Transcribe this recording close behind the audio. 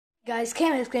Guys,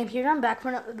 Game here. I'm back for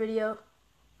another video,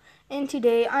 and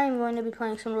today I am going to be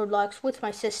playing some Roblox with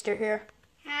my sister here.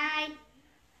 Hi.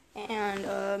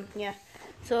 And yeah.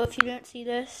 So if you didn't see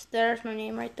this, there's my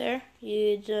name right there.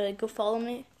 You go follow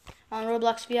me on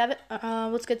Roblox if you have it.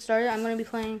 Let's get started. I'm going to be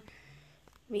playing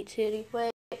meepcity.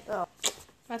 Wait. Oh,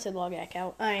 I said log back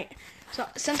out. All right. So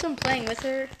since I'm playing with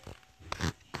her,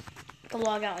 I'll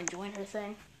log out and join her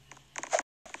thing.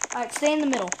 All right, stay in the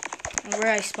middle,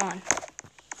 where I spawn.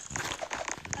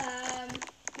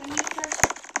 When you first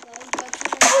load, go to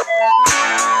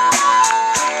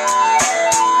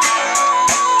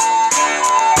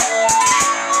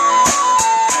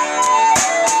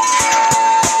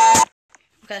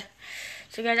Okay,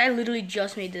 so guys, I literally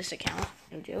just made this account.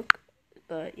 No joke,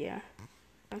 but yeah.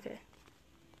 Okay.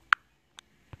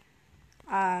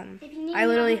 I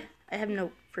have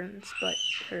no friends, but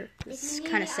her. It's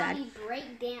kind of sad. I'll be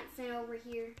break dancing over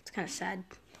here. It's kind of sad.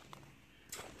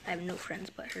 I have no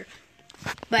friends but her.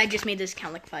 But I just made this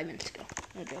account like 5 minutes ago.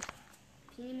 No joke.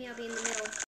 If you need me, I'll be in the middle.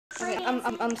 Okay,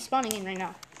 I'm spawning in right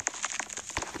now.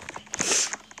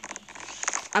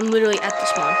 I'm literally at the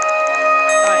spawn.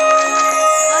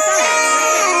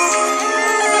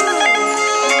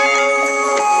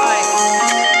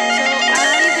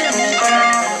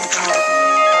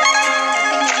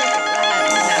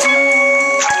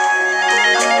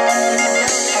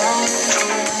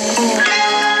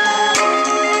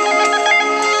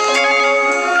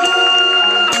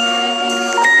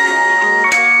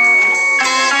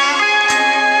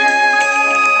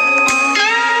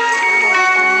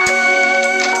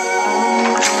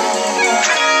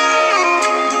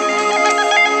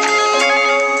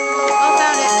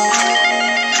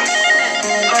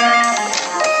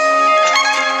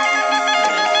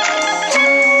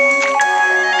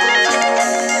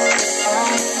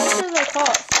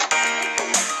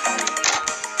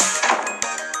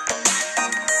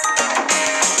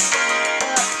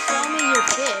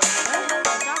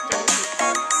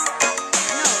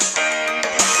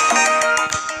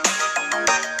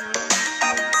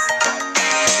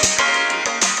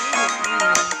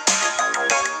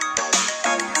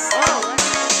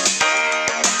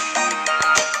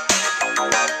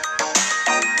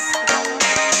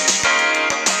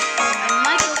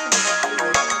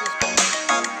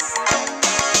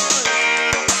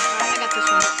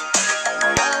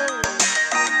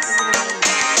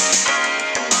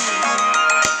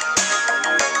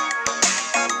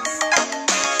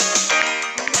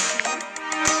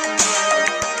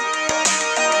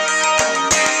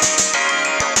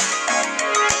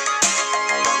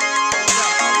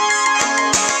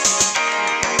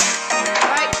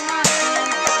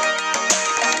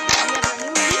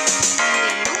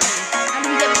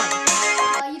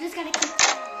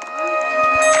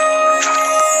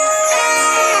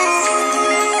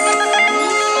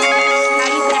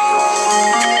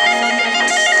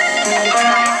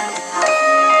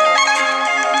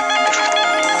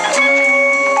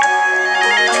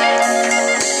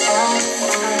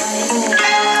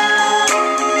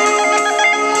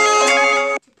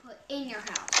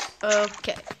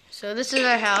 Okay, so this is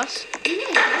our house.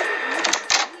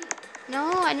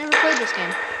 No, I never played this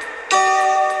game.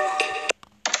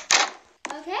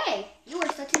 Okay, you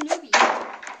are such a newbie.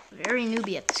 Very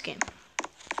newbie at this game.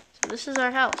 So this is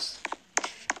our house.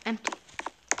 Empty.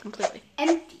 Completely.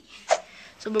 Empty.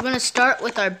 So we're going to start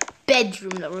with our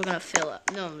bedroom that we're going to fill up.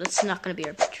 No, that's not going to be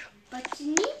our bedroom. But you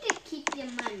need to keep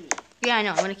your money. Yeah, I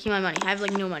know. I'm going to keep my money. I have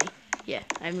like no money. Yeah,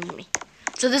 I have no money.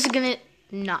 So this is going to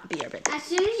not be our bedroom. As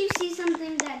soon as you see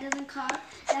something that doesn't cost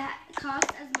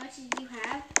as much as you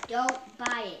have, don't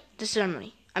buy it. This is our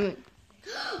money.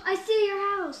 I see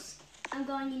your house. I'm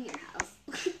going in your house.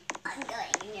 I'm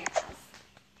going in your house.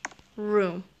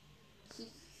 Room.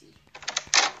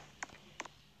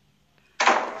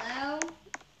 Hello?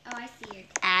 Oh, I see your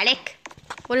attic.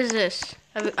 What is this?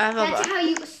 That's how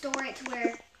you store it to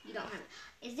where you don't have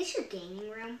it. Is this your gaming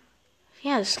room?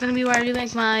 Yeah, this is going to be where I do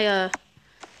make my,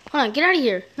 Hold on, get out of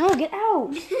here. No, get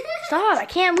out. Stop, I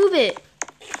can't move it.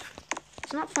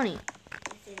 It's not funny.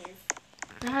 Yes, it is.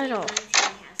 Not at all.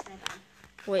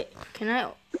 Wait, can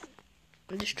I...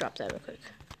 I'll just drop that real quick.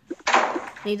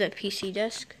 I need that PC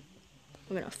desk.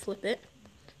 I'm going to flip it.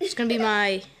 It's going to be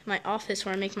my office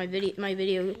where I make my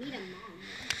video. You need a mom.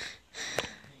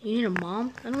 You need a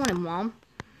mom? I don't want a mom.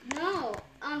 No,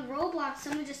 on Roblox,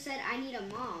 someone just said, I need a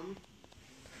mom.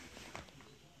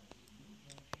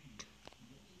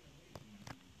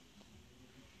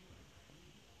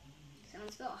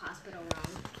 Someone spelled hospital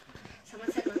wrong.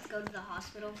 Someone said, let's go to the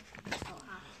hospital.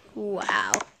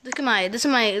 Wow. Look at this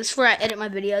is where I edit my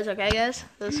videos, okay guys?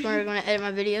 This is where we're gonna edit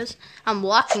my videos. I'm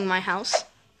locking my house.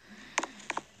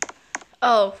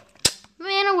 Oh,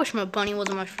 man, I wish my bunny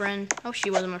wasn't my friend. I wish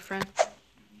she wasn't my friend.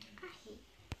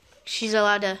 She's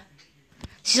allowed to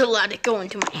go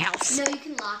into my house. No, you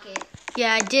can lock it.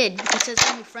 Yeah, I did. It says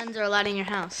how many friends are allowed in your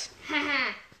house.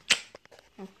 Haha.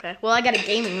 Okay. Well, I got a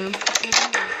gaming room. Wait a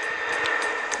second.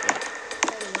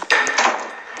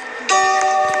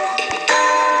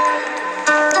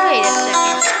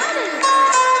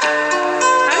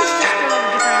 How does this go over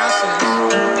different houses?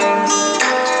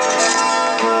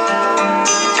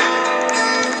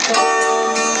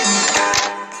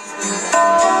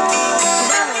 You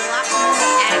have a lot more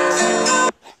attics.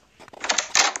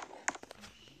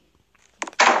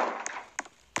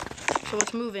 So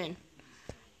let's move in.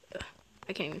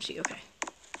 I can't even see. Okay.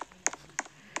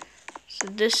 So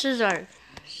this is our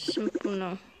simple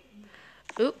no.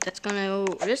 Oop,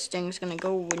 this thing's gonna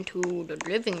go into the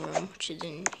living room, which is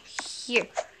in here.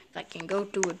 If I can go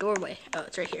through a doorway. Oh,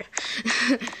 it's right here.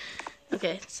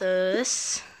 Okay, so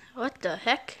this, what the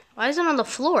heck? Why is it on the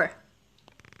floor?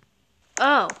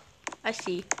 Oh, I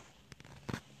see.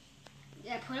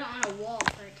 Yeah, put it on a wall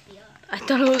for it to be up. I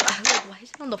was like, why is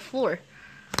it on the floor?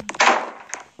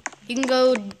 You can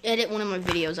go edit one of my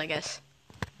videos, I guess.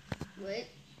 What?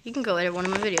 You can go edit one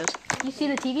of my videos. You see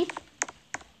the TV?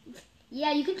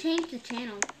 Yeah, you can change the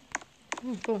channel.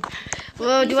 Oh, cool.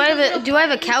 Well, do I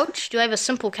have a couch? Do I have a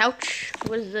simple couch?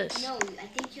 What is this? No, I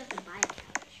think you have to buy a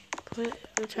couch.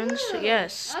 Return this to,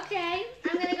 yes. Okay,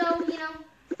 I'm gonna go,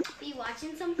 be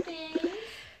watching some things.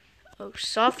 Oh,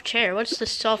 soft chair. What's the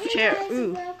soft chair? Guys,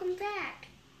 Ooh. welcome back.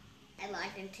 I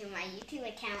logged into my YouTube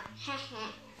account.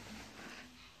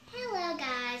 Hello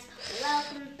guys,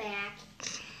 welcome back.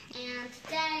 And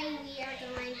today we are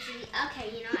going to,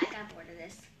 okay, I got bored of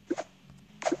this.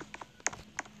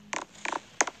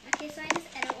 Okay, so I just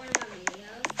edit one of my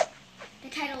videos. The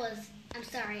title is, I'm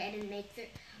sorry I didn't make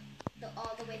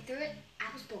all the way through it.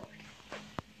 I was bored.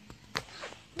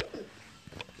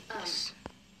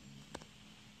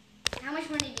 How much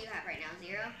money do you have right now?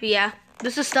 0? Yeah.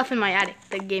 This is stuff in my attic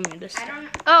that gave me this. I don't know.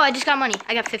 Oh, I just got money.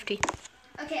 I got 50.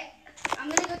 Okay, I'm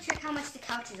gonna go check how much the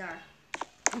couches are.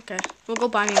 Okay. We'll go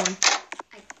buy me one.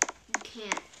 You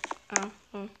can't.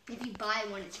 Oh. If you buy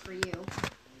one, it's for you.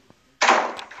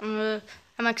 I'm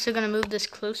actually gonna move this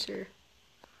closer.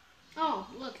 Oh,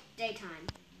 look, daytime.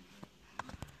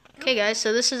 Okay, guys.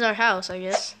 So this is our house, I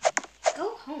guess.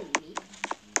 Go home, Meep.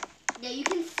 Yeah, you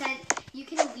can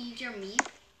leave your Meep,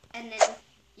 and then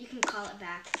you can call it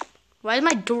back. Why is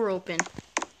my door open?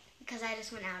 Because I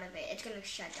just went out of it. It's gonna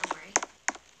shut. Don't worry.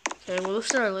 Okay. Well, this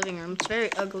is our living room. It's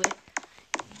very ugly.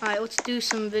 All right. Let's do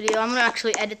some video. I'm gonna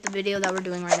actually edit the video that we're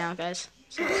doing right now, guys.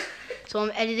 So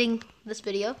I'm editing this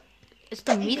video. Is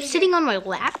the Meep sitting on my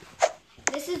lap?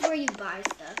 This is where you buy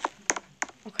stuff.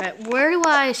 Okay. Where do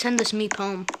I send this Meep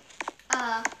home?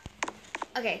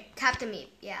 Okay. Tap the Meep.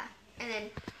 Yeah, and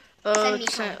then.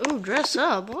 Ooh, dress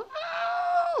up.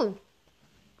 Wow!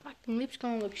 The Meep's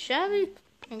gonna look shabby.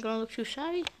 Ain't gonna look too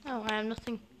shabby. Oh, I have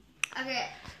nothing. Okay,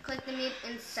 click the Meep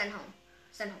and send home.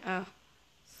 Send home. Oh.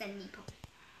 Send Meep home.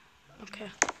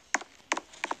 Okay.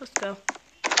 Let's go.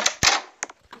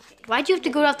 Okay. Why'd you have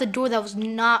to go out the door that was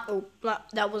not open?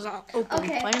 That was not open.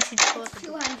 Okay. Why didn't you just go out It's the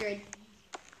door? 200.